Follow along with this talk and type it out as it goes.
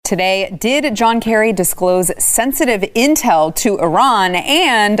today. Did John Kerry disclose sensitive intel to Iran?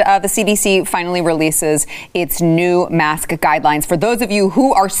 And the CDC finally releases its new mask guidelines. For those of you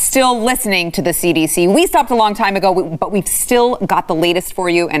who are still listening to the CDC, we stopped a long time ago, but we've still got the latest for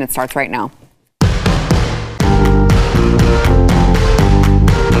you, and it starts right now.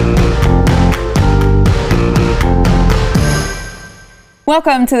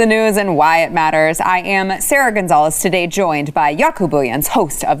 Welcome to the news and why it matters. I am Sarah Gonzalez, today joined by Jaco Booyens,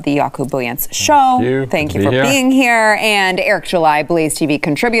 host of the Jaco Booyens Show. Thank you for being here. And Eric July, Blaze TV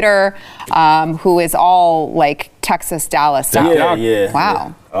contributor, who is all like Texas, Dallas. Yeah. Wow.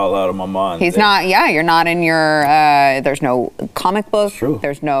 Yeah. All out of my mind. He's not, you're not in your, there's no comic book. True.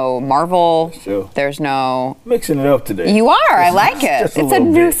 There's no Marvel. True. There's no. Mixing it up today. You are. I like it. It's a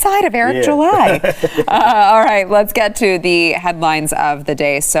new side of Eric July. All right, let's get to the headlines of the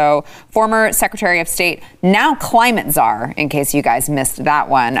day. So, former Secretary of State, now climate czar, in case you guys missed that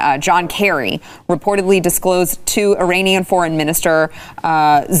one, John Kerry, reportedly disclosed to Iranian Foreign Minister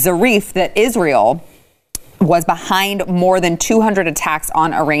Zarif that Israel was behind more than 200 attacks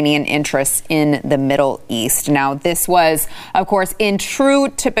on Iranian interests in the Middle East. Now, this was, of course, in true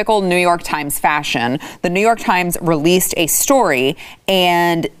typical New York Times fashion. The New York Times released a story,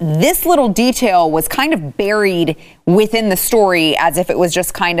 and this little detail was kind of buried within the story as if it was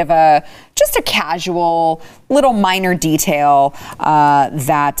just kind of a casual little minor detail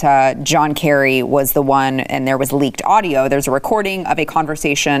that John Kerry was the one, and there was leaked audio. There's a recording of a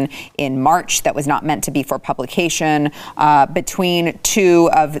conversation in March that was not meant to be for publication between two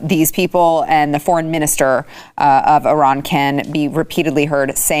of these people, and the foreign minister of Iran can be repeatedly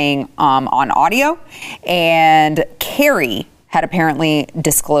heard saying on audio. And Kerry had apparently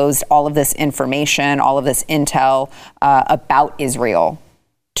disclosed all of this information, all of this intel about Israel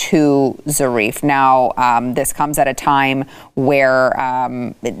to Zarif. Now, this comes at a time where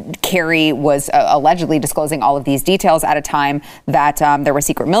Kerry was allegedly disclosing all of these details at a time that there were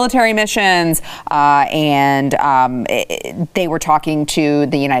secret military missions, and they were talking to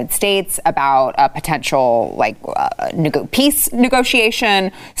the United States about a potential peace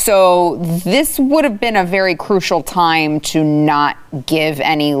negotiation. So this would have been a very crucial time to not give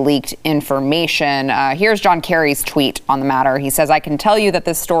any leaked information. Here's John Kerry's tweet on the matter. He says, "I can tell you that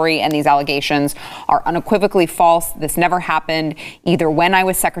this story and these allegations are unequivocally false. This never happened, either when I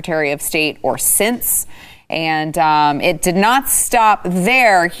was Secretary of State or since." And it did not stop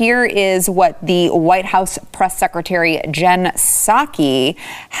there. Here is what the White House Press Secretary Jen Psaki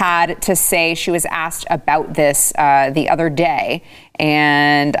had to say. She was asked about this the other day,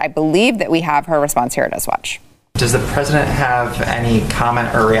 and I believe that we have her response here. Let's watch. Does the president have any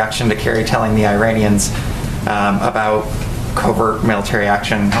comment or reaction to Kerry telling the Iranians about covert military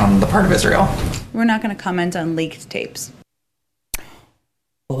action on the part of Israel? We're not going to comment on leaked tapes.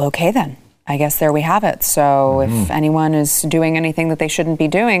 Well, okay then. I guess there we have it. So if anyone is doing anything that they shouldn't be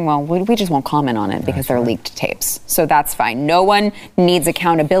doing, well, we just won't comment on it because they're leaked tapes. So that's fine. No one needs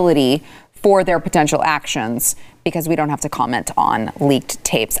accountability for their potential actions because we don't have to comment on leaked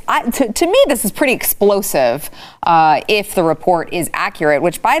tapes. To me, this is pretty explosive if the report is accurate,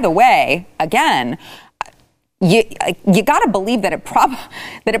 which, by the way, again, you got to believe that it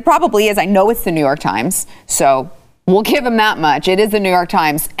probably is. I know it's the New York Times, so we'll give them that much. It is the New York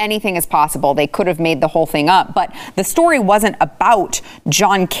Times. Anything is possible. They could have made the whole thing up, but the story wasn't about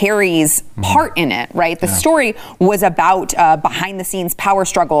John Kerry's part in it, right? The story was about behind the scenes power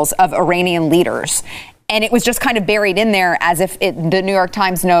struggles of Iranian leaders. And it was just kind of buried in there as if the New York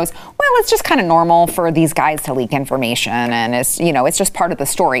Times knows, well, it's just kind of normal for these guys to leak information. And it's just part of the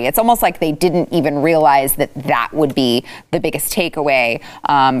story. It's almost like they didn't even realize that would be the biggest takeaway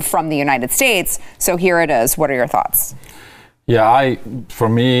from the United States. So here it is. What are your thoughts? Yeah, I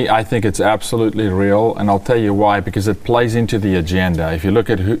think it's absolutely real. And I'll tell you why, because it plays into the agenda. If you look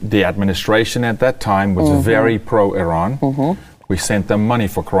at the administration at that time was very pro-Iran. We sent them money,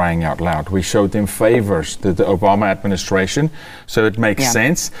 for crying out loud. We showed them favors to the Obama administration. So it makes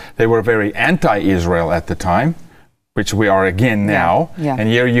sense. They were very anti-Israel at the time, which we are again now. And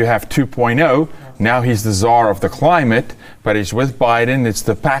here you have 2.0. Now he's the czar of the climate, but he's with Biden. It's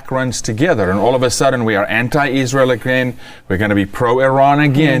the pack runs together. And all of a sudden we are anti-Israel again. We're going to be pro-Iran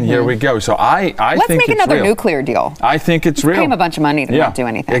again. Here we go. So I think it's real. Let's make another nuclear deal. I think it's real. Pay him a bunch of money to not do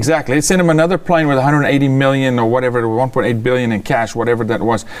anything. Exactly. Let's send him another plane with 180 million or whatever, 1.8 billion in cash, whatever that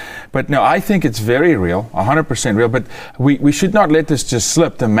was. But no, I think it's very real, 100% real. But we should not let this just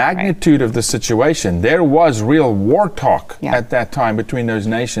slip. The magnitude of the situation, there was real war talk at that time between those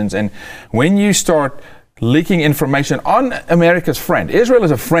nations. And when you start leaking information on America's friend, Israel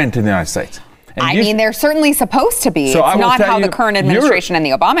is a friend to the United States. I mean, they're certainly supposed to be. So it's not how the current administration and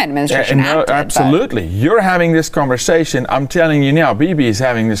the Obama administration acted. Absolutely. You're having this conversation. I'm telling you now, Bibi is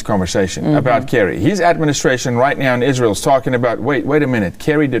having this conversation about Kerry. His administration right now in Israel is talking about, wait a minute,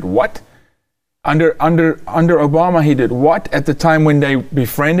 Kerry did what? Under Obama, he did what? At the time when they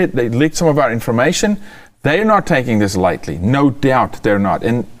befriended, they leaked some of our information. They're not taking this lightly. No doubt they're not.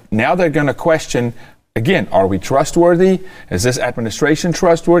 And now they're going to question, again, are we trustworthy? Is this administration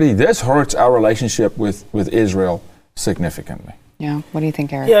trustworthy? This hurts our relationship with Israel significantly. Yeah. What do you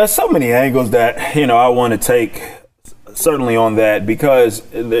think, Eric? Yeah, so many angles that, I want to take certainly on that, because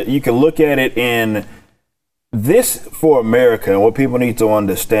you can look at it in this for America. And what people need to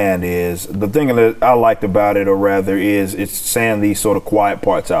understand is the thing that I liked about it, or rather, is it's saying these sort of quiet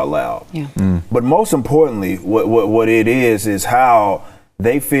parts out loud. Yeah. But most importantly, what it is how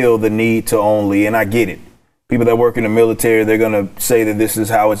they feel the need to only, and I get it, people that work in the military, they're going to say that this is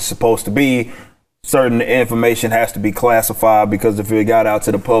how it's supposed to be. Certain information has to be classified because if it got out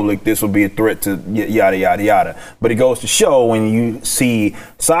to the public, this would be a threat to yada, yada, yada. But it goes to show when you see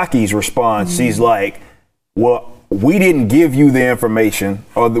Psaki's response, he's like, well, we didn't give you the information,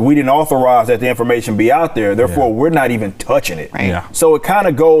 or we didn't authorize that the information be out there. Therefore, we're not even touching it. Right. Yeah. So it kind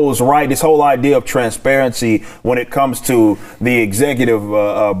of goes right. This whole idea of transparency when it comes to the executive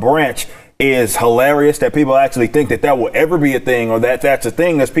branch is hilarious, that people actually think that will ever be a thing, or that's a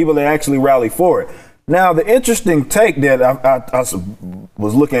thing. There's people that actually rally for it. Now, the interesting take that I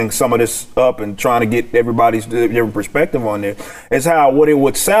was looking some of this up and trying to get everybody's different perspective on it is how what it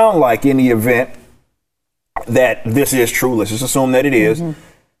would sound like in the event that this is true. Let's just assume that it is.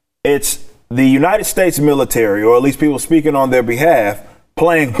 It's the United States military, or at least people speaking on their behalf,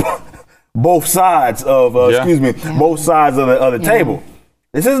 playing both sides of, both sides of the table.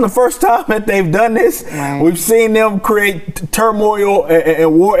 This isn't the first time that they've done this. Right. We've seen them create turmoil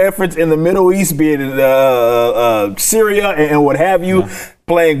and war efforts in the Middle East, be it Syria and what have you.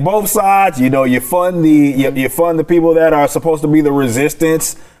 Playing both sides, you fund the people that are supposed to be the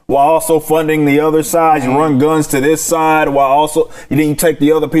resistance, while also funding the other side. You run guns to this side while also you take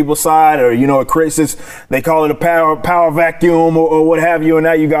the other people's side, or it creates this, they call it a power vacuum or what have you, and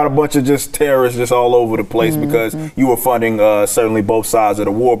now you got a bunch of just terrorists just all over the place because you were funding certainly both sides of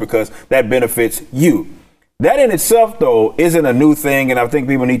the war because that benefits you. That in itself, though, isn't a new thing, and I think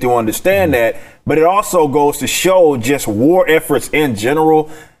people need to understand that, but it also goes to show just war efforts in general.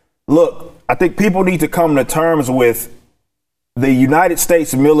 Look, I think people need to come to terms with the United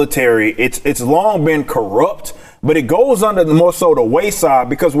States military. It's long been corrupt, but it goes under more so the wayside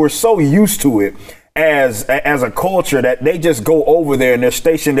because we're so used to it as a culture that they just go over there and they're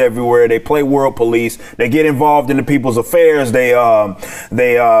stationed everywhere. They play world police. They get involved in the people's affairs. They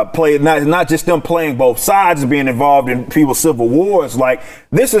play not just them playing both sides, being involved in people's civil wars. Like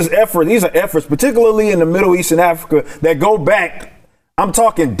these are efforts, particularly in the Middle East and Africa, that go back. I'm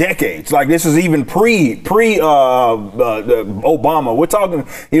talking decades. Like this is even pre Obama. We're talking,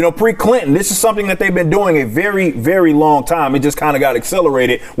 pre-Clinton. This is something that they've been doing a very, very long time. It just kind of got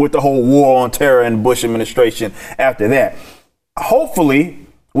accelerated with the whole war on terror and Bush administration after that. Hopefully,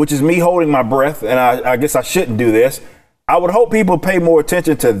 which is me holding my breath, and I guess I shouldn't do this, I would hope people pay more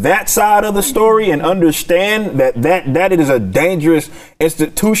attention to that side of the story and understand that it is a dangerous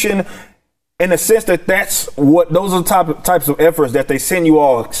institution, in the sense that those are the types of efforts that they send you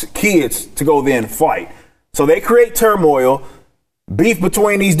all kids to go then fight. So they create turmoil, beef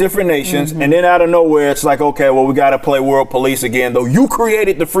between these different nations, and then out of nowhere, it's like, okay, well, we got to play world police again, though you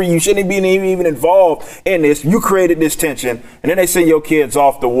created you shouldn't be even involved in this. You created this tension, and then they send your kids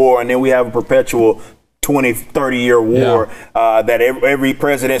off the war, and then we have a perpetual 20, 30-year war that every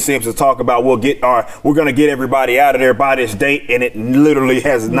president seems to talk about. We're going to get everybody out of there by this date, and it literally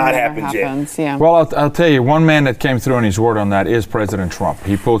has not happened yet. Yeah. Well, I'll tell you, one man that came through on his word on that is President Trump.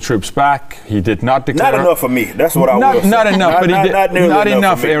 He pulled troops back. He did not declare. Not enough for me. That's what I will say. Not enough, but not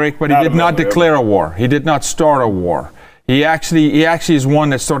enough, Eric. But he did not declare a war. He did not start a war. He actually is one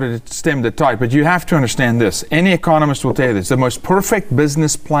that started to stem the tide. But you have to understand this. Any economist will tell you this. The most perfect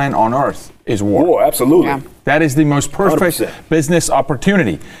business plan on earth is war. War, absolutely. Yeah. That is the most perfect 100%. business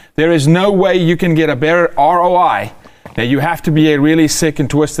opportunity. There is no way you can get a better ROI. Now, you have to be a really sick and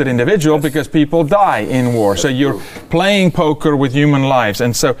twisted individual because people die in war. So you're playing poker with human lives.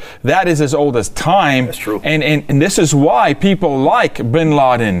 And so that is as old as time. That's true. And this is why people like Bin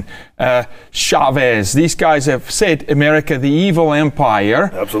Laden, Chavez, these guys have said America the evil empire.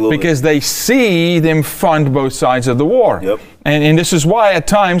 Absolutely. Because they see them fund both sides of the war. Yep. And this is why at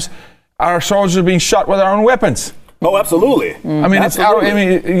times our soldiers are being shot with our own weapons. Oh, absolutely. I mean,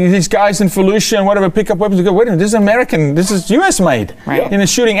 these guys in Fallujah and whatever pick up weapons and go, wait a minute, this is American, this is U.S. made. Right. And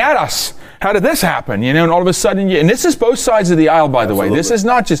it's shooting at us. how did this happen? You know, and all of a sudden, and this is both sides of the aisle, by the way. This is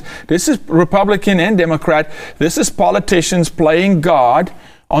not just, this is Republican and Democrat. This is politicians playing God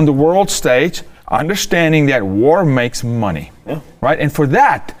on the world stage, understanding that war makes money, right? And for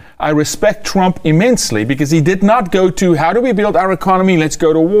that, I respect Trump immensely, because he did not go to, how do we build our economy? Let's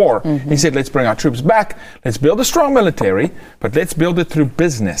go to war. He said, let's bring our troops back. Let's build a strong military, but let's build it through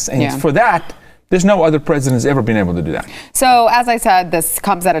business. And for that, there's no other president who's ever been able to do that. So, as I said, this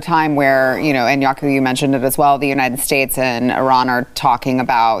comes at a time where, you know, and Yaku, you mentioned it as well, the United States and Iran are talking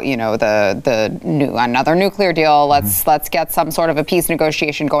about, you know, another nuclear deal. Let's get some sort of a peace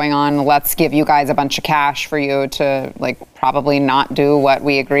negotiation going on. Let's give you guys a bunch of cash for you to, like, probably not do what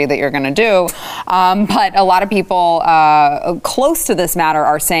we agree that you're going to do. But a lot of people close to this matter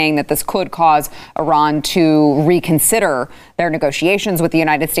are saying that this could cause Iran to reconsider their negotiations with the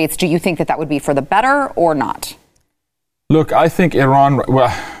United States. Do you think that that would be for the better or not? Look, I think Iran,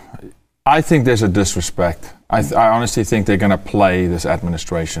 I think there's a disrespect. I honestly think they're going to play this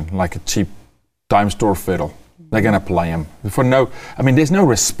administration like a cheap dime store fiddle. They're going to play him there's no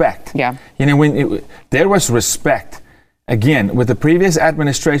respect. Yeah. You know, there was respect. Again, with the previous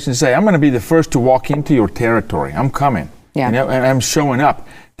administration say, I'm going to be the first to walk into your territory. I'm coming. Yeah. You know, and I'm showing up.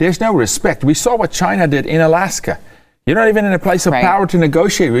 There's no respect. We saw what China did in Alaska. You're not even in a place of power to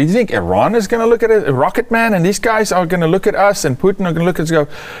negotiate. You think Iran is going to look at a rocket man, and these guys are going to look at us, and Putin are going to look at us and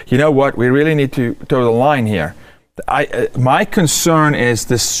go, you know what, we really need to toe the line here. My concern is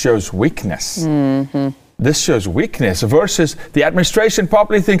this shows weakness. This shows weakness versus the administration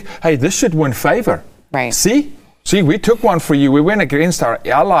probably think, hey, this should win favor. Right. See, we took one for you. We went against our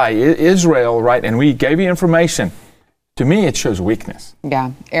ally, Israel, right, and we gave you information. To me, it shows weakness.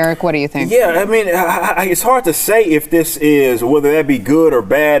 Yeah. Eric, what do you think? Yeah, I mean, it's hard to say if this is, whether that be good or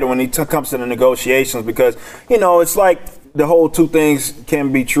bad when it comes to the negotiations, because, you know, it's like the whole two things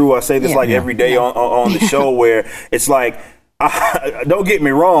can be true. I say this every day on the show where it's like, don't get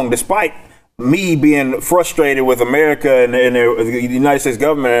me wrong, despite me being frustrated with America and the United States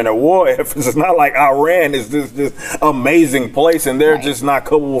government and their war efforts, it's not like Iran is this amazing place and they're just not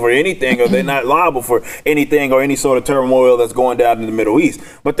culpable for anything, or they're not liable for anything or any sort of turmoil that's going down in the Middle East.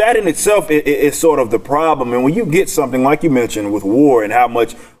 But that in itself is sort of the problem. And when you get something like you mentioned with war and how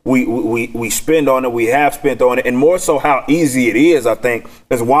much we spend on it, we have spent on it, and more so how easy it is, I think,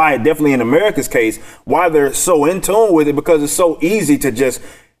 is why, definitely in America's case, why they're so in tune with it, because it's so easy to just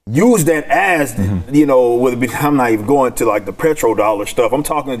use that as, you know, I'm not even going to like the petrodollar stuff. I'm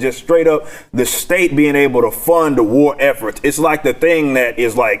talking just straight up the state being able to fund the war efforts. It's like the thing that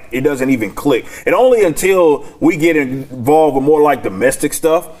is like, it doesn't even click. And only until we get involved with more like domestic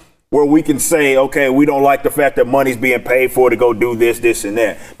stuff, where we can say, okay, we don't like the fact that money's being paid for to go do this, and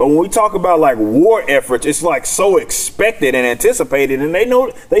that. But when we talk about like war efforts, it's like so expected and anticipated, and they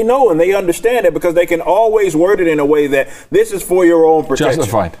know and they understand it, because they can always word it in a way that this is for your own protection.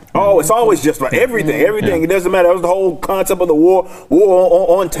 Justified. Oh, it's always justified. Everything. It doesn't matter. That was the whole concept of the war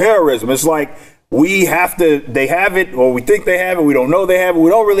on terrorism. It's like, they have it, or we think they have it. We don't know they have it. We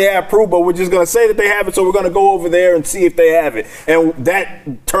don't really have proof, but we're just going to say that they have it. So we're going to go over there and see if they have it. And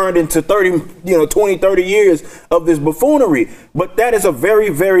that turned into 20, 30 years of this buffoonery. But that is a very,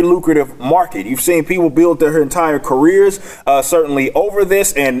 very lucrative market. You've seen people build their entire careers, certainly over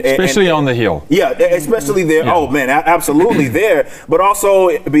this. Especially on the Hill. Yeah, especially there. Yeah. Oh, man, absolutely there. But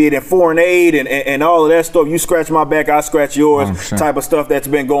also, be it in foreign aid and all of that stuff, you scratch my back, I scratch yours, type of stuff that's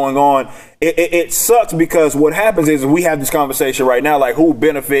been going on. It sucks, because what happens is we have this conversation right now, like who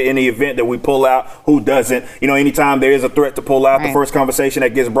benefit in the event that we pull out, who doesn't. You know, anytime there is a threat to pull out, the first conversation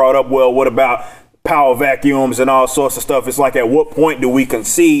that gets brought up, well, what about power vacuums and all sorts of stuff? It's like, at what point do we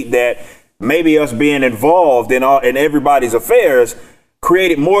concede that maybe us being involved in everybody's affairs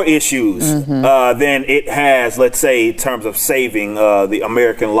created more issues than it has, let's say, in terms of saving the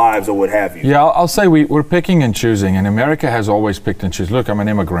American lives or what have you? Yeah, I'll say we're picking and choosing, and America has always picked and chosen. Look, I'm an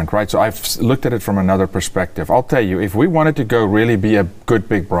immigrant, right? So I've looked at it from another perspective. I'll tell you, if we wanted to go really be a good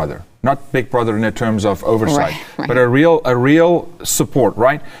big brother, not big brother in the terms of oversight, but a real support,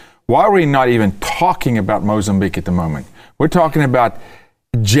 right? Why are we not even talking about Mozambique at the moment? We're talking about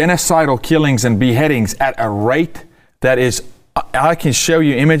genocidal killings and beheadings at a rate that is, I can show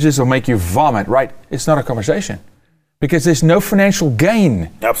you images that'll make you vomit, right? It's not a conversation, because there's no financial gain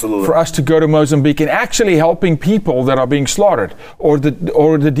for us to go to Mozambique and actually helping people that are being slaughtered, or the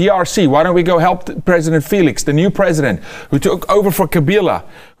DRC. Why don't we go help President Felix, the new president who took over for Kabila,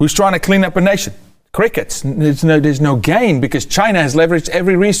 who's trying to clean up a nation? crickets. There's no gain because China has leveraged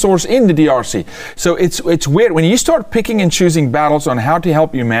every resource in the DRC. So it's weird. When you start picking and choosing battles on how to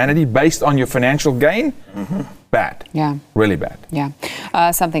help humanity based on your financial gain, bad. Yeah. Really bad. Yeah.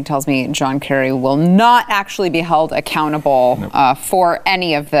 Something tells me John Kerry will not actually be held accountable for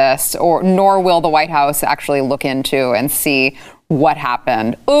any of this, nor will the White House actually look into and see what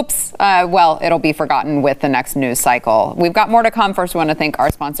happened. Oops. Well, it'll be forgotten with the next news cycle. We've got more to come. First, we want to thank our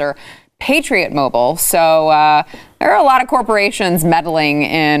sponsor, Patriot Mobile. So there are a lot of corporations meddling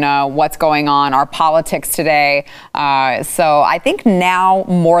in what's going on, our politics today. So I think now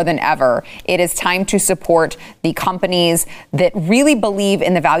more than ever, it is time to support the companies that really believe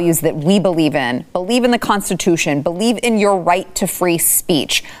in the values that we believe in the Constitution, believe in your right to free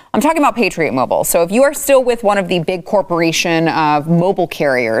speech. I'm talking about Patriot Mobile. So if you are still with one of the big corporation mobile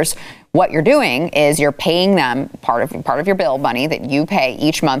carriers, what you're doing is you're paying them part of your bill money that you pay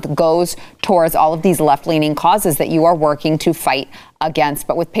each month goes towards all of these left-leaning causes that you are working to fight against.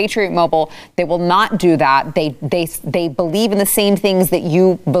 But with Patriot Mobile, they will not do that. They believe in the same things that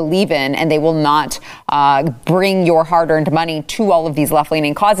you believe in, and they will not bring your hard-earned money to all of these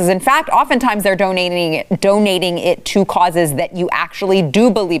left-leaning causes. In fact, oftentimes they're donating it to causes that you actually do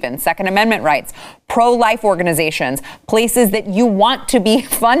believe in. Second Amendment rights, pro-life organizations, places that you want to be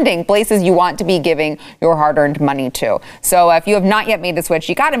funding, places you want to be giving your hard-earned money to. So if you have not yet made the switch,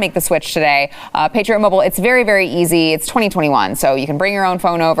 you got to make the switch today. Patriot Mobile, it's very, very easy. It's 2021, so you can bring your own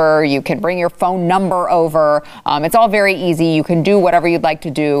phone over. You can bring your phone number over. It's all very easy. You can do whatever you'd like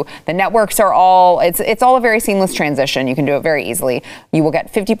to do. The networks are it's all a very seamless transition. You can do it very easily. You will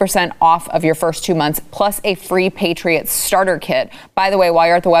get 50% off of your first 2 months plus a free Patriot starter kit. By the way, while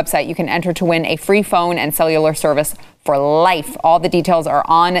you're at the website, you can enter to win a free phone and cellular service for life. All the details are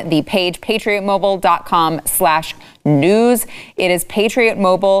on the page, patriotmobile.com/news. It is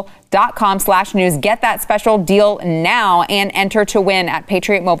patriotmobile.com/news. Get that special deal now and enter to win at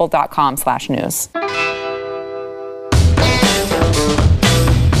patriotmobile.com/news.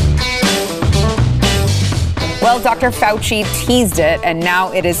 Well, Dr. Fauci teased it, and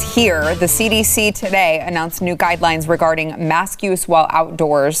now it is here. The CDC today announced new guidelines regarding mask use while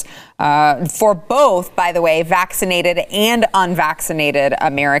outdoors for both, by the way, vaccinated and unvaccinated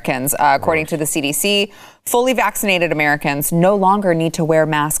Americans. According to the CDC, fully vaccinated Americans no longer need to wear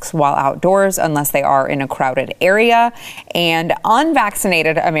masks while outdoors unless they are in a crowded area. And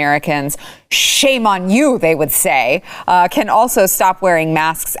unvaccinated Americans, shame on you, they would say, can also stop wearing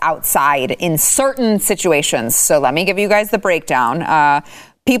masks outside in certain situations. So let me give you guys the breakdown.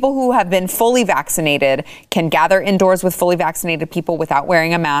 People who have been fully vaccinated can gather indoors with fully vaccinated people without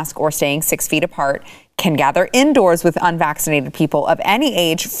wearing a mask or staying 6 feet apart, can gather indoors with unvaccinated people of any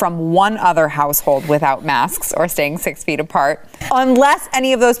age from one other household without masks or staying 6 feet apart, unless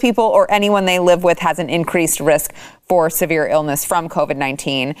any of those people or anyone they live with has an increased risk for severe illness from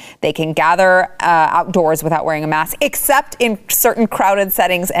COVID-19. They can gather outdoors without wearing a mask, except in certain crowded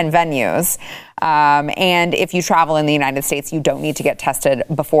settings and venues. And if you travel in the United States, you don't need to get tested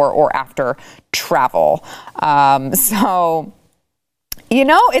before or after travel. So, you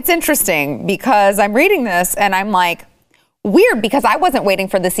know, it's interesting because I'm reading this and I'm like, weird, because I wasn't waiting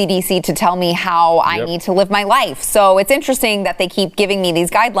for the CDC to tell me how I need to live my life. So it's interesting that they keep giving me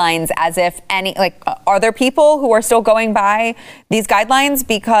these guidelines as if are there people who are still going by these guidelines?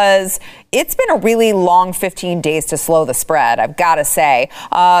 Because it's been a really long 15 days to slow the spread, I've got to say.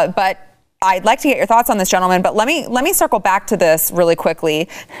 But I'd like to get your thoughts on this, gentlemen, but let me circle back to this really quickly.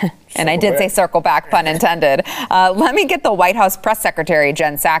 And I did say circle back, pun intended. Let me get the White House press secretary,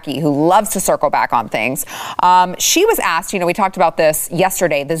 Jen Psaki, who loves to circle back on things. She was asked, we talked about this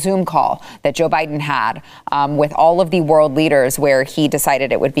yesterday, the Zoom call that Joe Biden had with all of the world leaders where he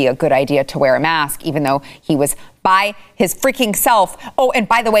decided it would be a good idea to wear a mask, even though he was by his freaking self. Oh, and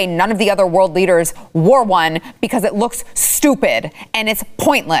by the way, none of the other world leaders wore one because it looks stupid and it's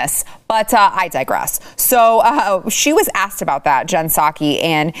pointless. But I digress. So she was asked about that, Jen Psaki,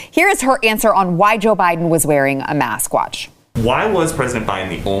 and here is her answer on why Joe Biden was wearing a mask. Watch. Why was President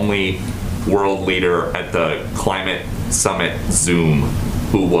Biden the only world leader at the climate summit Zoom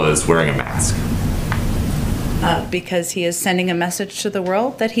who was wearing a mask? Because he is sending a message to the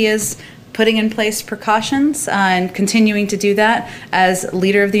world that he is putting in place precautions and continuing to do that as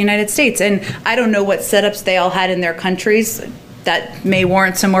leader of the United States. And I don't know what setups they all had in their countries. That may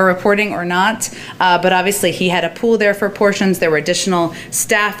warrant some more reporting or not, but obviously he had a pool there for portions. There were additional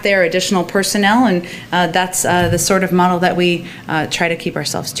staff there, additional personnel, and that's the sort of model that we try to keep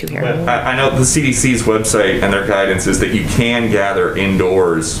ourselves to here. But I know the CDC's website and their guidance is that you can gather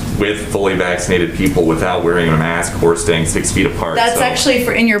indoors with fully vaccinated people without wearing a mask or staying 6 feet apart. That's actually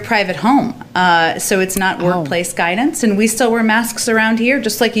for in your private home. So it's not workplace guidance. And we still wear masks around here,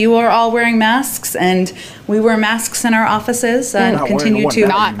 just like you are all wearing masks. And we wear masks in our offices and continue to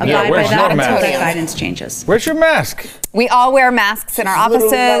abide by that until that guidance changes. Where's your mask? We all wear masks in our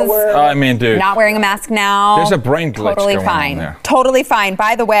offices. I mean, dude. Not wearing a mask now. There's a brain glitch Totally going fine. on there. Totally fine.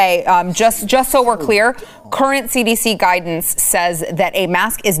 By the way, just so we're clear, current CDC guidance says that a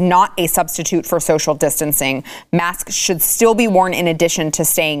mask is not a substitute for social distancing. Masks should still be worn in addition to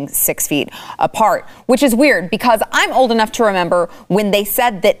staying 6 feet apart, which is weird because I'm old enough to remember when they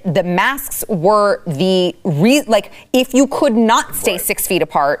said that the masks were if you could not stay 6 feet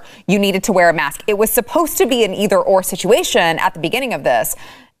apart, you needed to wear a mask. It was supposed to be an either-or situation at the beginning of this.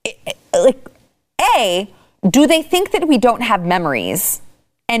 A, do they think that we don't have memories?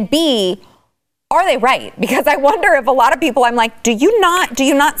 And B, are they right? Because I wonder if a lot of people, I'm like, do you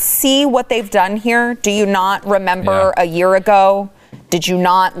not see what they've done here? Do you not remember a year ago? Did you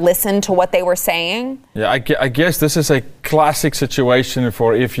not listen to what they were saying? Yeah, I guess this is a classic situation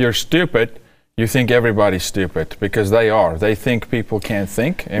for if you're stupid, you think everybody's stupid because they are. They think people can't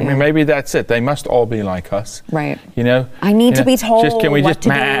think. I mean, maybe that's it. They must all be like us. Right. You know? I need to be told can we what just to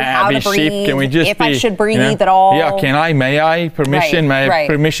do, how be to breathe, sheep? Can we just if I should breathe at all. Yeah, can I? May I? Permission? May I have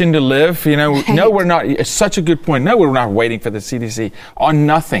permission to live? You know, no, we're not. It's such a good point. No, we're not waiting for the CDC on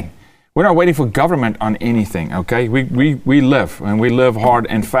nothing. We're not waiting for government on anything, okay? We live, and we live hard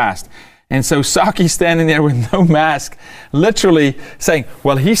and fast. And so Psaki's standing there with no mask, literally saying,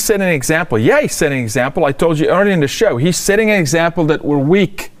 well, he's setting an example. Yeah, he's setting an example. I told you earlier in the show, he's setting an example that we're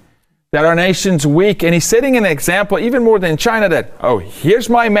weak, that our nation's weak. And he's setting an example, even more than China, that, here's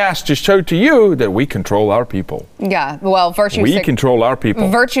my mask to show to you that we control our people. Yeah, well, we control our people.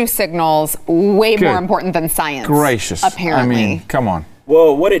 Virtue signals way more important than science. Gracious. Apparently. I mean, come on.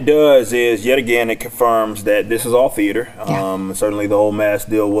 Well, what it does is, yet again, it confirms that this is all theater. Certainly the whole mask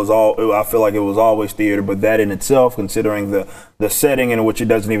deal was I feel like it was always theater, but that in itself, considering the setting in which it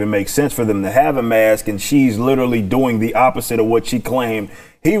doesn't even make sense for them to have a mask, and she's literally doing the opposite of what she claimed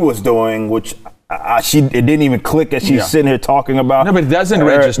he was doing, which it didn't even click as she's sitting here talking about. No, but it doesn't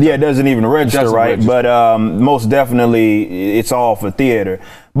register. Yeah, it doesn't even register, right? But most definitely, it's all for theater.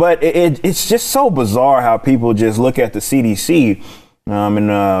 But it's just so bizarre how people just look at the CDC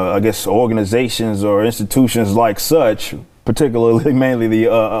and I guess organizations or institutions like such, particularly mainly the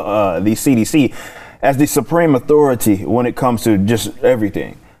CDC, as the supreme authority when it comes to just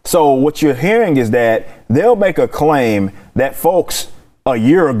everything. So what you're hearing is that they'll make a claim that folks a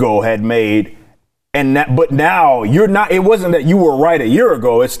year ago had made, but now you're not. It wasn't that you were right a year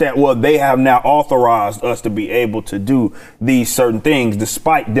ago. It's that, well, they have now authorized us to be able to do these certain things,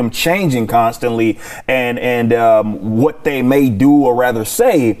 despite them changing constantly, and what they may do or rather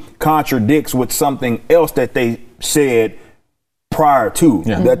say contradicts with something else that they said prior to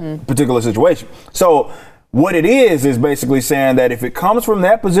that particular situation. So what it is basically saying that if it comes from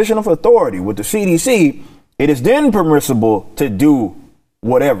that position of authority with the CDC, it is then permissible to do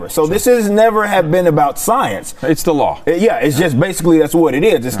whatever. So this has never have been about science. It's the law. It's just basically that's what it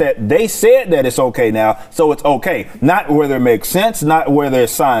is. It's that they said that it's okay now, so it's okay. Not whether it makes sense, not whether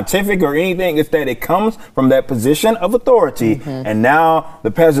it's scientific or anything. It's that it comes from that position of authority, and now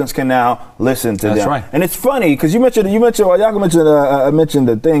the peasants can now listen to them. That's right. And it's funny because you mentioned mentioned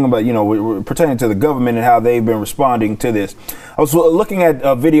the thing about pertaining to the government and how they've been responding to this. I was looking at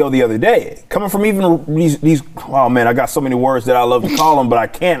a video the other day coming from even these. Oh man, I got so many words that I love to call them, but I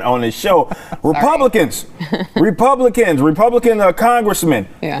can't on this show. Republican congressmen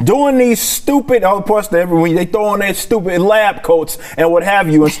doing these stupid, when they throw on their stupid lab coats and what have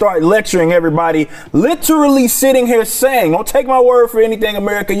you and start lecturing everybody, literally sitting here saying, don't take my word for anything,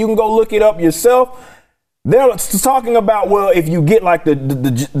 America, you can go look it up yourself. They're talking about, well, if you get like the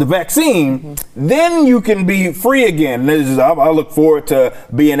vaccine, then you can be free again. I look forward to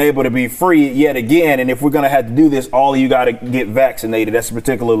being able to be free yet again. And if we're going to have to do this, all of you got to get vaccinated. That's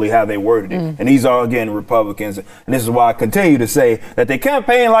particularly how they worded it. And these are, again, Republicans. And this is why I continue to say that they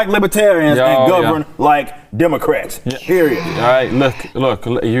campaign like libertarians and govern like Democrats. Period. All right, look,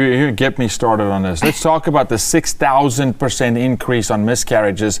 you get me started on this. Let's talk about the 6,000% increase on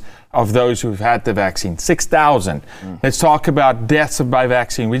miscarriages of those who've had the vaccine. 6,000. Let's talk about deaths by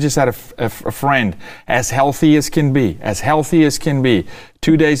vaccine. We just had a friend as healthy as can be.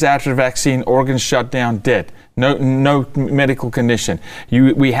 2 days after the vaccine, organs shut down, dead. No medical condition.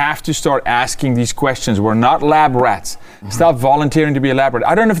 We have to start asking these questions. We're not lab rats. Stop volunteering to be a lab rat.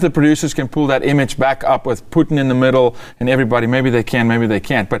 I don't know if the producers can pull that image back up with Putin in the middle and everybody. Maybe they can, maybe they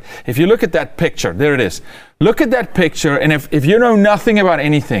can't. But if you look at that picture, there it is. Look at that picture, and if you know nothing about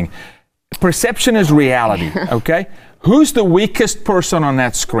anything, perception is reality, okay? Who's the weakest person on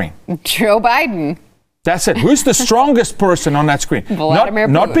that screen? Joe Biden. That's it. Who's the strongest person on that screen? Vladimir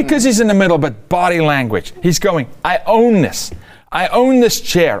Putin. Not because he's in the middle, but body language. He's going, I own this. I own this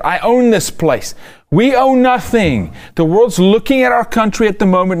chair. I own this place. We own nothing. The world's looking at our country at the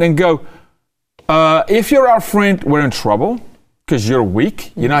moment and go, if you're our friend, we're in trouble because you're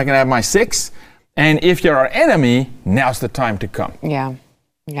weak. You're not going to have my 6. And if you're our enemy, now's the time to come. Yeah.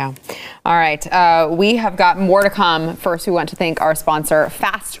 Yeah. All right. We have got more to come. First, we want to thank our sponsor,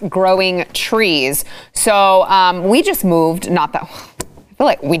 Fast Growing Trees. So we just moved, not that... I feel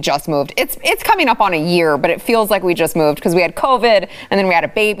like we just moved. It's coming up on a year, but it feels like we just moved because we had COVID and then we had a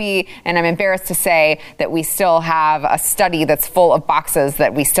baby. And I'm embarrassed to say that we still have a study that's full of boxes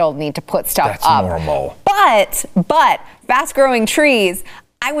that we still need to put stuff up. That's normal. But Fast Growing Trees,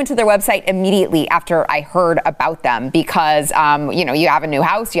 I went to their website immediately after I heard about them because, you have a new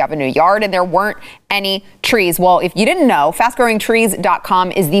house, you have a new yard, and there weren't any trees. Well, if you didn't know,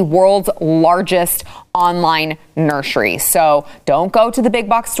 fastgrowingtrees.com is the world's largest online nursery. So don't go to the big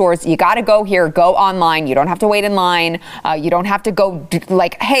box stores. You got to go here, go online. You don't have to wait in line. You don't have to go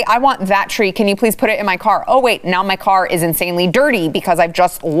hey, I want that tree. Can you please put it in my car? Oh, wait, now my car is insanely dirty because I've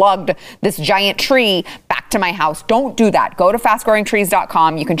just lugged this giant tree back to my house. Don't do that. Go to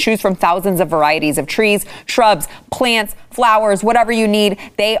fastgrowingtrees.com. You can choose from thousands of varieties of trees, shrubs, plants, flowers, whatever you need.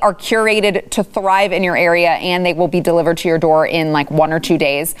 They are curated to thrive in your area, and they will be delivered to your door in like 1 or 2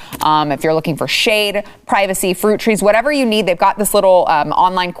 days. If you're looking for shade, privacy, fruit trees, whatever you need, they've got this little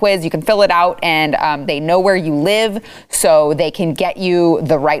online quiz. You can fill it out, and they know where you live, so they can get you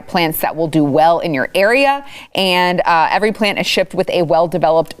the right plants that will do well in your area. And every plant is shipped with a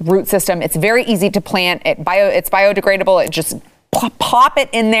well-developed root system. It's very easy to plant. It's biodegradable. It just pop it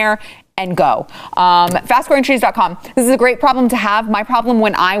in there and go. Fastgrowingtrees.com. This is a great problem to have. My problem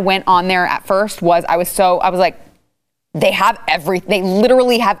when I went on there at first was I was like, they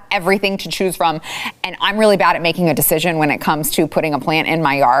literally have everything to choose from. And I'm really bad at making a decision when it comes to putting a plant in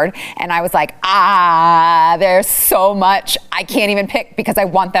my yard. And I was like, there's so much I can't even pick because I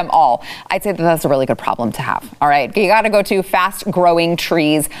want them all. I'd say that that's a really good problem to have. All right. You got to go to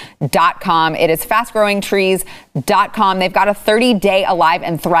fastgrowingtrees.com. It is fastgrowingtrees.com. They've got a 30-day Alive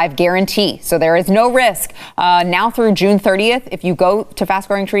and Thrive guarantee. So there is no risk. Now through June 30th, if you go to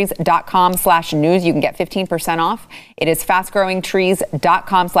fastgrowingtrees.com/news, you can get 15% off. It is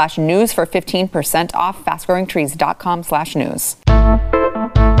fastgrowingtrees.com/news for 15% off. Fastgrowingtrees.com/news.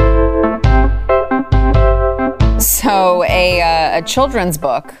 So a children's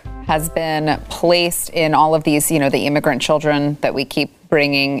book has been placed in all of these, the immigrant children that we keep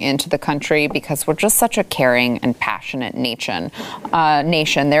bringing into the country because we're just such a caring and passionate nation.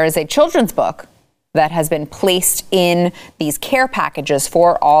 There is a children's book that has been placed in these care packages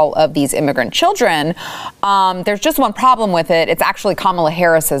for all of these immigrant children. There's just one problem with it. It's actually Kamala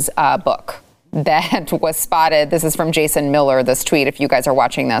Harris's book that was spotted. This is from Jason Miller, this tweet, if you guys are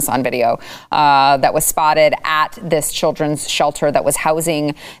watching this on video, that was spotted at this children's shelter that was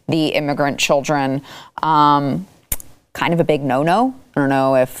housing the immigrant children. Kind of a big no-no. I don't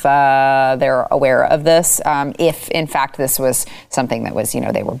know if they're aware of this. If, in fact, this was something that was,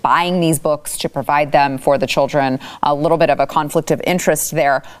 they were buying these books to provide them for the children, a little bit of a conflict of interest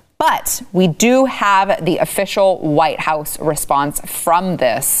there. But we do have the official White House response from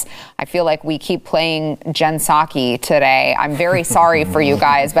this. I feel like we keep playing Jen Psaki today. I'm very sorry for you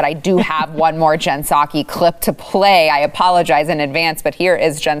guys, but I do have one more Jen Psaki clip to play. I apologize in advance, but here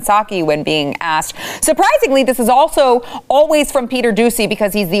is Jen Psaki when being asked. Surprisingly, this is also always from Peter Doocy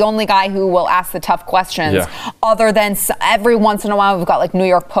because he's the only guy who will ask the tough questions. Yeah. Other than every once in a while, we've got like New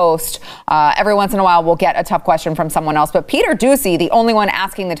York Post. Every once in a while, we'll get a tough question from someone else. But Peter Doocy, the only one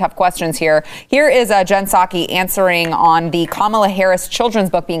asking the tough questions here. Here is Jen Psaki answering on the Kamala Harris children's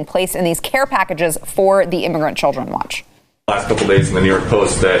book being placed in these care packages for the immigrant children. Watch. Last couple of days in the New York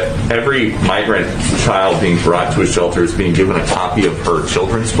Post that every migrant child being brought to a shelter is being given a copy of her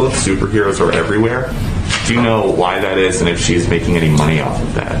children's book, Superheroes Are Everywhere. Do you know why that is and if she's making any money off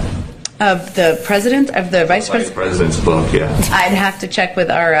of that? Of the president, of the vice president? President's book, yeah. I'd have to check with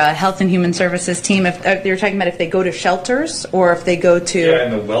our Health and Human Services team if you're talking about if they go to shelters or if they go to... Yeah,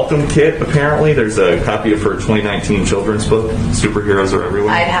 in the welcome kit, apparently, there's a copy of her 2019 children's book, Superheroes Are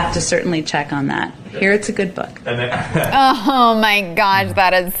Everywhere. I'd have to certainly check on that. Here, it's a good book. And then oh, my gosh,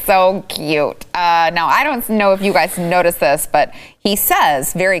 that is so cute. Now, I don't know if you guys noticed this, but he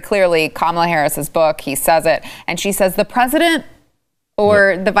says very clearly, Kamala Harris's book, he says it, and she says, the president...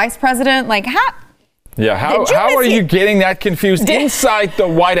 or the vice president, Yeah, how are you getting that confused inside the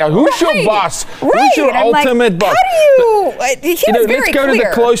White House? Who's your boss? Who's your ultimate boss? How do you? Let's go to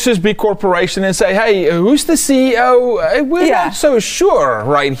the closest big corporation and say, hey, who's the CEO? We're not so sure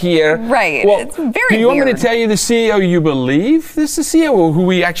right here. Right. Well, it's very do you want me weird. to tell you the CEO you believe? This is the CEO who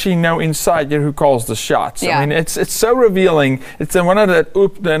we actually know inside here who calls the shots. Yeah. I mean, it's so revealing. It's another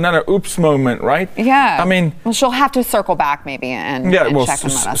oops moment, right? Yeah. I mean, well, she'll have to circle back maybe and check and let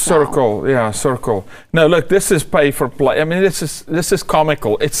us circle. know. Yeah, circle. No, look, this is pay for play. I mean, this is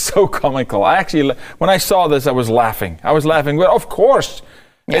comical. It's so comical. When I saw this, I was laughing. Well, of course.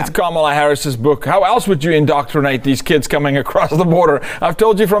 Yeah. It's Kamala Harris's book. How else would you indoctrinate these kids coming across the border? I've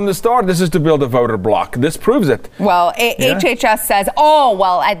told you from the start, this is to build a voter bloc. This proves it. Well, HHS says,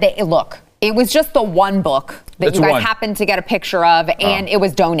 look, it was just the one book that you guys happened to get a picture of, and it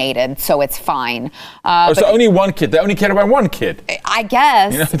was donated, so it's fine. So only one kid. They only care about one kid. I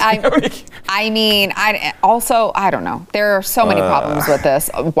guess. I don't know. There are so many problems with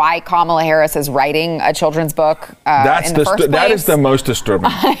this. Why Kamala Harris is writing a children's book in the first place. That is the most disturbing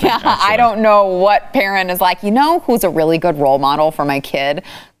thing, I don't know what parent is like, who's a really good role model for my kid?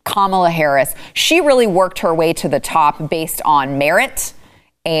 Kamala Harris. She really worked her way to the top based on merit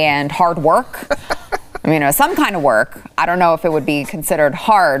and hard work. I mean, it was some kind of work. I don't know if it would be considered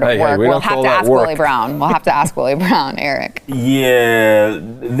hard work. We'll have to ask Willie Brown. We'll have to ask Willie Brown, Eric. Yeah,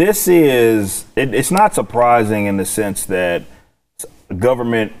 this is, it's not surprising in the sense that a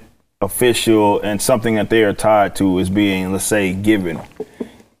government official and something that they are tied to is being, let's say, given.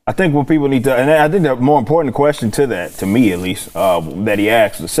 I think what people need to, and I think the more important question to that, to me at least, that he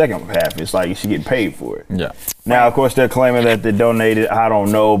asked the second half is like, you should get paid for it. Yeah. Now, of course, they're claiming that they donated. I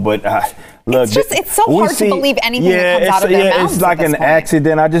don't know, but look, it's so hard to believe anything that comes out of their mouths. It's like an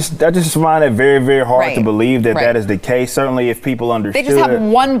accident. I just find it very, very hard to believe that that is the case. Certainly, if people understood. They just have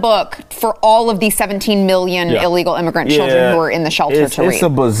one book for all of these 17 million illegal immigrant children who are in the shelter to read. It's a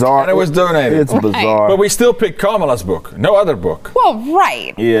bizarre. And it was donated. It's bizarre. But we still picked Kamala's book. No other book. Well,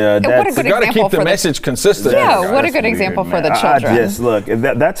 right. Yeah, what a good you got to example keep the message consistent. Yeah, what a good example for the children. Look,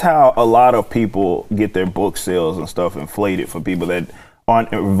 that's how a lot of people get their book sales and stuff inflated for people that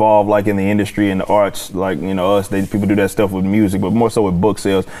aren't involved like in the industry and the arts, like us. People do that stuff with music, but more so with book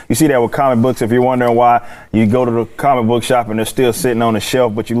sales. You see that with comic books. If you're wondering why you go to the comic book shop and they're still sitting on the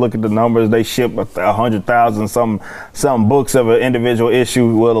shelf, but you look at the numbers, they ship 100,000 some books of an individual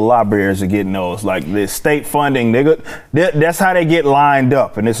issue. Well, the libraries are getting those. Like the state funding, that's how they get lined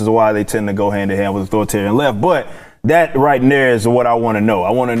up, and this is why they tend to go hand in hand with authoritarian left. But that right there is what I want to know. I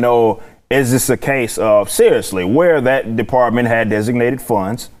want to know. Is this a case of, seriously, where that department had designated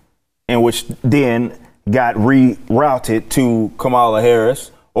funds in which then got rerouted to Kamala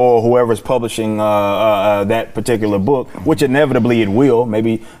Harris or whoever's publishing that particular book, which inevitably it will.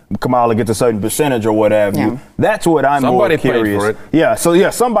 Maybe Kamala gets a certain percentage or what have you. That's what I'm more curious. Somebody paid for it.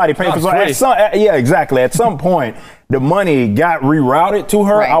 Yeah, somebody paid for it. Exactly. At some point, the money got rerouted to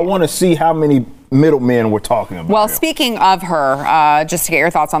her. Right. I want to see how many middlemen we're talking about. Well, speaking of her, just to get your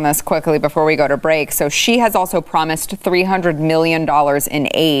thoughts on this quickly before we go to break. So she has also promised $300 million in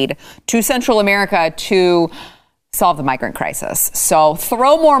aid to Central America to solve the migrant crisis. So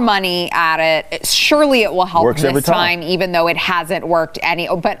throw more money at it. Surely it will help Works this time, even though it hasn't worked any.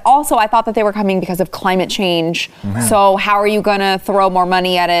 But also, I thought that they were coming because of climate change. Mm-hmm. So how are you going to throw more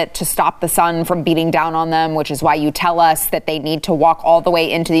money at it to stop the sun from beating down on them, which is why you tell us that they need to walk all the way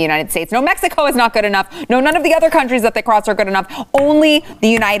into the United States. No, Mexico is not good enough. No, none of the other countries that they cross are good enough. Only the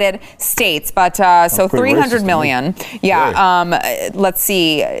United States. But so 300 million. Yeah. Let's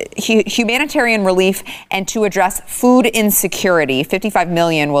see. Humanitarian relief and to address food insecurity. 55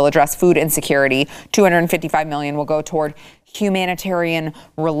 million will address food insecurity. 255 million will go toward humanitarian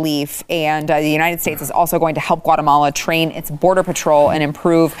relief. And the United States is also going to help Guatemala train its border patrol and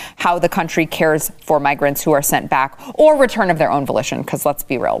improve how the country cares for migrants who are sent back or return of their own volition, because let's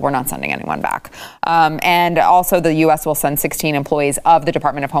be real, we're not sending anyone back. And also the U.S. will send 16 employees of the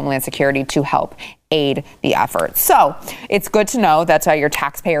Department of Homeland Security to help aid the effort. So it's good to know that your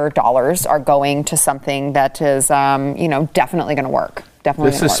taxpayer dollars are going to something that is, definitely going to work.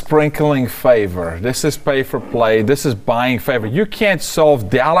 This is sprinkling favor. This is pay for play. This is buying favor. You can't solve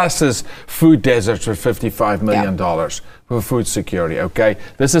Dallas's food deserts with $55 million for food security, okay?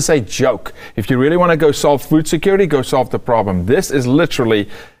 This is a joke. If you really want to go solve food security, go solve the problem. This is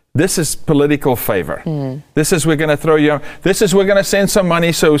political favor. Mm. We're going to send some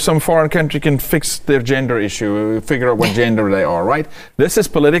money so some foreign country can fix their gender issue, figure out what gender they are, right? This is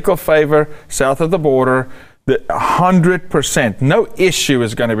political favor south of the border. 100%. No issue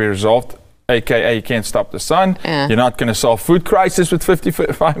is going to be resolved AKA you can't stop the sun. You're not going to solve food crisis with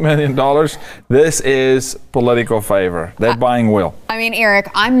 $55 million. This is political favor. They're buying will. I mean, Eric,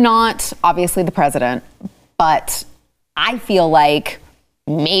 I'm not obviously the president, but I feel like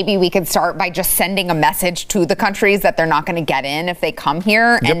maybe we could start by just sending a message to the countries that they're not going to get in if they come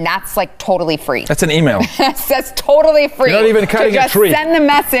here, and that's like totally free. That's an email. That's totally free. You're not even cutting a tree. Send the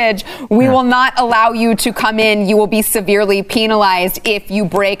message. We will not allow you to come in. You will be severely penalized if you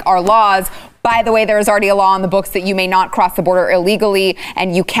break our laws. By the way, there is already a law on the books that you may not cross the border illegally,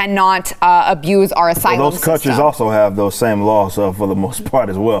 and you cannot abuse our asylum system. Those countries also have those same laws for the most part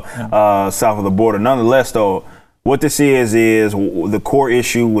as well, south of the border. Nonetheless, though, what this is the core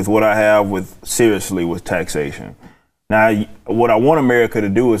issue with what I have with taxation. Now, what I want America to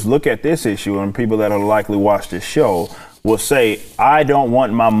do is look at this issue, and people that will likely watch this show will say, I don't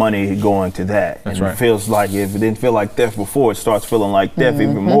want my money going to that. That's and right. It feels like, if it didn't feel like theft before, it starts feeling like theft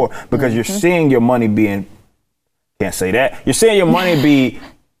even more, because you're seeing your money being, can't say that, you're seeing your money be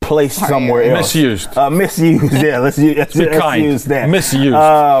placed somewhere else. Misused. Misused, yeah. Let's use that. Misused.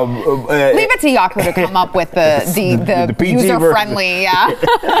 Leave it to Yaku to come up with the PG user-friendly,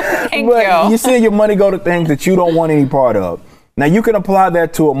 Thank you. You see your money go to things that you don't want any part of. Now, you can apply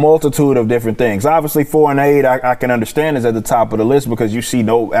that to a multitude of different things. Obviously, foreign aid, I can understand, is at the top of the list because you see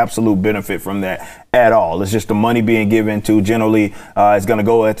no absolute benefit from that at all. It's just the money being given to, generally, it's going to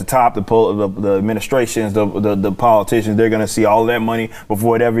go at the top. The administrations, the politicians, they're going to see all of that money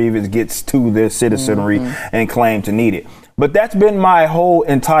before it ever even gets to their citizenry and claim to need it. But that's been my whole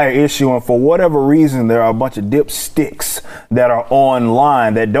entire issue, and for whatever reason, there are a bunch of dipsticks that are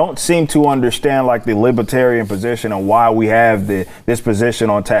online that don't seem to understand like the libertarian position and why we have this position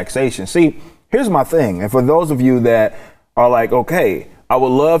on taxation. See, here's my thing, and for those of you that are like, okay, I would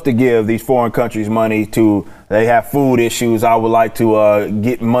love to give these foreign countries money they have food issues, I would like to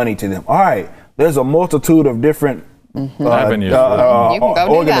get money to them. All right, there's a multitude of different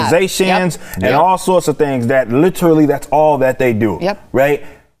organizations and all sorts of things that literally that's all that they do. Yep. Right?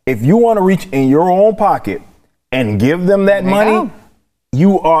 If you want to reach in your own pocket and give them that money,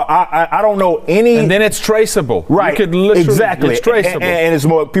 you are, I don't know any. And then it's traceable. Right. You could literally, exactly. It's traceable. And it's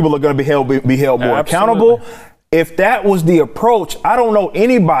more, people are going to be held more accountable. If that was the approach, I don't know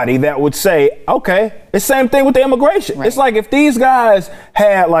anybody that would say, okay, it's the same thing with the immigration. Right. It's like if these guys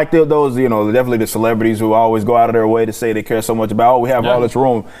had like those, definitely the celebrities who always go out of their way to say they care so much about, we have all this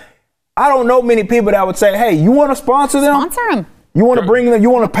room. I don't know many people that would say, hey, you want to sponsor them? Sponsor them. You want to bring them, you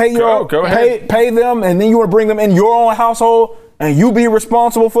want to pay them, and then you want to bring them in your own household and you be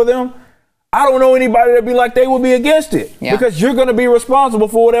responsible for them? I don't know anybody that'd be like they would be against it because you're going to be responsible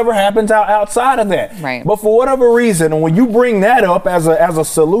for whatever happens outside of that. Right. But for whatever reason, when you bring that up as a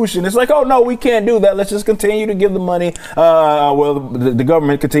solution, it's like, oh no, we can't do that. Let's just continue to give the money. The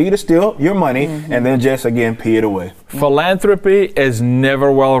government continue to steal your money and then just again pee it away. Philanthropy is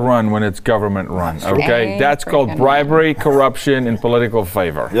never well run when it's government run. Okay, that's called bribery, corruption, and political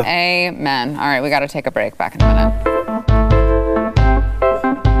favor. Yep. Amen. All right, we got to take a break. Back in a minute.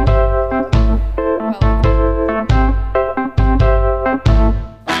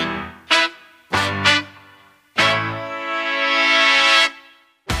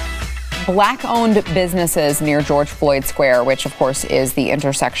 Black-owned businesses near George Floyd Square, which of course is the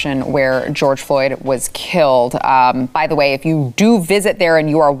intersection where George Floyd was killed. By the way, if you do visit there and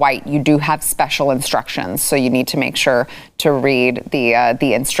you are white, you do have special instructions. So you need to make sure to read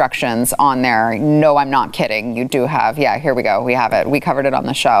the instructions on there. No, I'm not kidding. You do have, here we go. We have it. We covered it on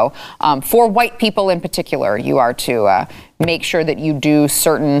the show. For white people in particular, you are to make sure that you do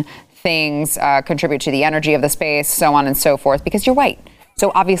certain things, contribute to the energy of the space, so on and so forth, because you're white. So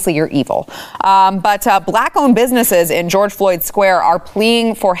obviously you're evil. But black-owned businesses in George Floyd Square are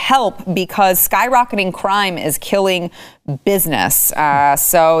pleading for help because skyrocketing crime is killing business.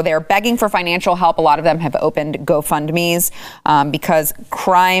 So they're begging for financial help. A lot of them have opened GoFundMes because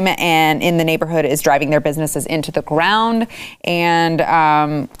crime in the neighborhood is driving their businesses into the ground. And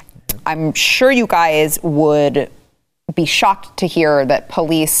I'm sure you guys would be shocked to hear that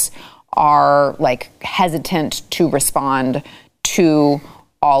police are hesitant to respond to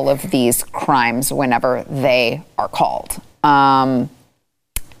all of these crimes whenever they are called. Kind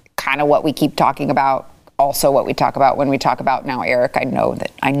of what we keep talking about, also what we talk about when we talk about now, Eric,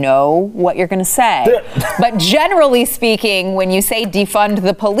 I know what you're going to say. But generally speaking, when you say defund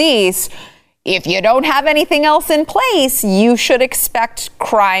the police, if you don't have anything else in place, you should expect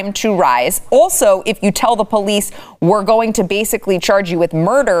crime to rise. Also, if you tell the police we're going to basically charge you with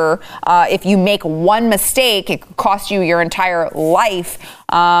murder, if you make one mistake, it could cost you your entire life.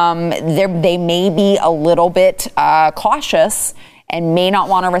 They may be a little bit cautious and may not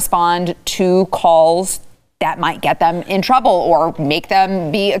want to respond to calls that might get them in trouble or make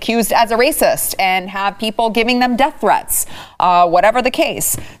them be accused as a racist and have people giving them death threats, whatever the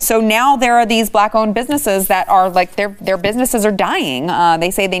case. So now there are these black-owned businesses that are like their businesses are dying. They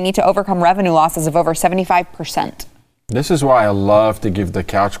say they need to overcome revenue losses of over 75%. This is why I love to give the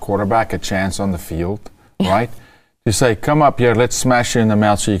couch quarterback a chance on the field, right? You say, come up here, let's smash you in the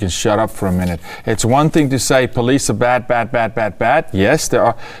mouth so you can shut up for a minute. It's one thing to say police are bad. Yes, they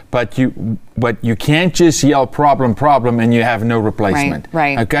are. But you can't just yell problem, and you have no replacement.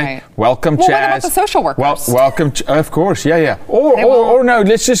 Right. Okay? Right. Welcome, well, Chaz. What about the social workers? Welcome, of course, yeah. Or no,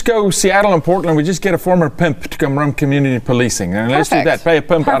 let's just go Seattle and Portland. We just get a former pimp to come run community policing. And let's do that. Pay a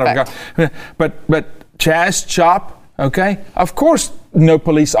pimp out of But Chaz, Chop, okay? Of course, no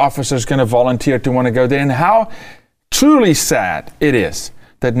police officer is going to volunteer to want to go there. And how truly sad it is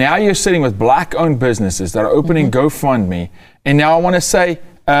that now you're sitting with black-owned businesses that are opening GoFundMe, and now I want to say,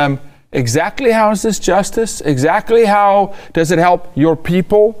 exactly how is this justice? Exactly how does it help your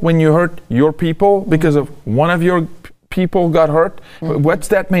people when you hurt your people because of one of your people got hurt? What's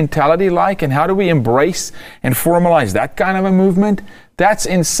that mentality like, and how do we embrace and formalize that kind of a movement? That's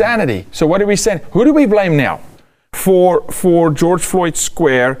insanity. So what are we saying? Who do we blame now for George Floyd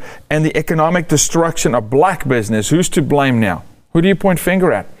Square and the economic destruction of black business? Who's to blame now? Who do you point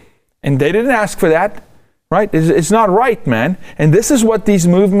finger at? And they didn't ask for that, right? It's not right, man. And this is what these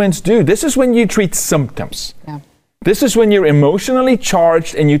movements do. This is when you treat symptoms. Yeah. This is when you're emotionally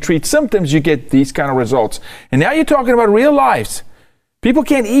charged and you treat symptoms, you get these kind of results. And now you're talking about real lives. People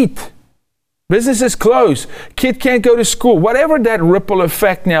can't eat. Businesses close. Kid can't go to school. Whatever that ripple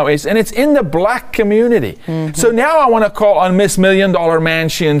effect now is, and it's in the black community. So now I want to call on Miss $1 Million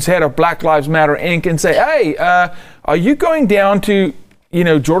Mansion's head of Black Lives Matter Inc. and say, hey, are you going down to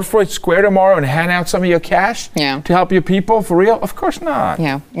George Floyd Square tomorrow and hand out some of your cash to help your people for real? Of course not.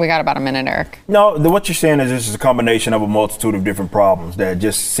 Yeah, we got about a minute, Eric. No, what you're saying is this is a combination of a multitude of different problems that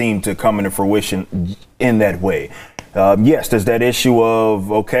just seem to come into fruition in that way. Yes, there's that issue of,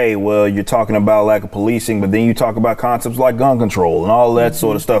 okay, well, you're talking about lack of policing, but then you talk about concepts like gun control and all that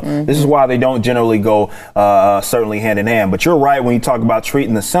sort of stuff. This is why they don't generally go certainly hand in hand. But you're right when you talk about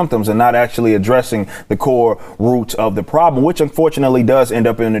treating the symptoms and not actually addressing the core roots of the problem, which unfortunately does end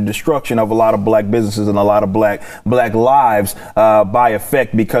up in the destruction of a lot of black businesses and a lot of black lives by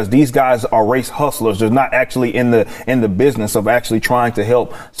effect, because these guys are race hustlers. They're not actually in the business of actually trying to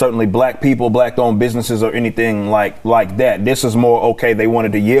help certainly black people, black-owned businesses, or anything like that. This is more, okay, they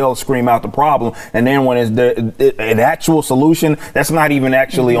wanted to yell, scream out the problem, and then when it's an actual solution that's not even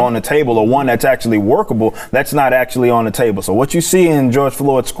actually on the table, or one that's actually workable, that's not actually on the table. So what you see in George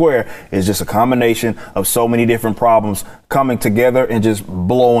Floyd Square is just a combination of so many different problems coming together and just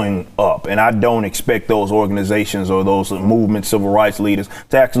blowing up. And I don't expect those organizations or those movements, civil rights leaders,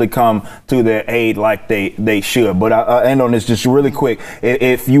 to actually come to their aid like they should. But I end on this just really quick.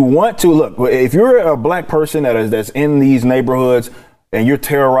 If you want to look, if you're a black person that's in these neighborhoods and you're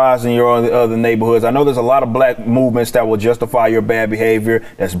terrorizing your other neighborhoods, I know there's a lot of black movements that will justify your bad behavior.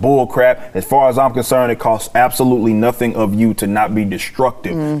 That's bull crap. As far as I'm concerned, it costs absolutely nothing of you to not be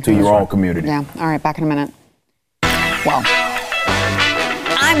destructive to your own community. Yeah. All right. Back in a minute. Well,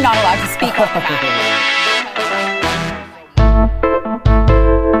 I'm not allowed to speak on that.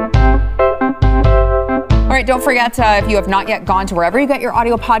 All right, don't forget, if you have not yet gone to wherever you get your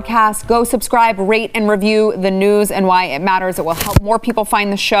audio podcasts, go subscribe, rate, and review The News and Why It Matters. It will help more people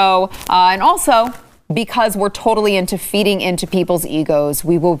find the show. And also, because we're totally into feeding into people's egos,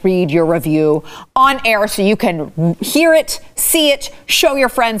 we will read your review on air so you can hear it, see it, show your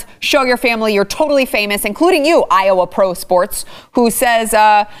friends, show your family you're totally famous, including you, Iowa Pro Sports, who says,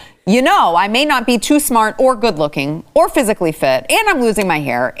 I may not be too smart or good looking or physically fit, and I'm losing my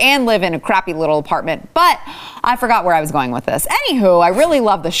hair and live in a crappy little apartment, but I forgot where I was going with this. Anywho, I really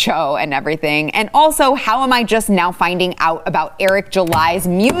love the show and everything. And also, how am I just now finding out about Eric July's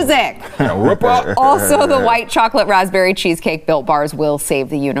music? Also, the white chocolate raspberry cheesecake Built Bars will save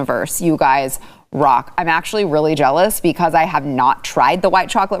the universe. You guys rock. I'm actually really jealous because I have not tried the white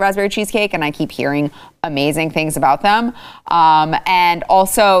chocolate raspberry cheesecake and I keep hearing amazing things about them. And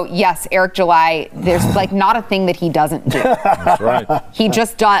also, yes, Eric July, there's like not a thing that he doesn't do. That's right. He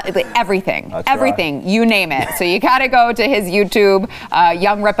just does everything, you name it. So you got to go to his YouTube,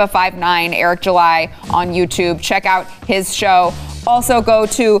 Young Rippa59, Eric July on YouTube. Check out his show. Also go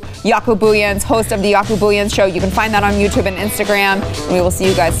to Yaku Booyans, host of the Yaku Booyans Show. You can find that on YouTube and Instagram. And we will see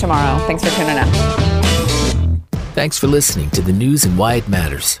you guys tomorrow. Thanks for tuning in. Thanks for listening to The News and Why It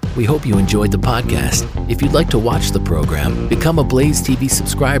Matters. We hope you enjoyed the podcast. If you'd like to watch the program, become a Blaze TV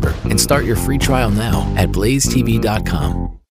subscriber and start your free trial now at blazetv.com.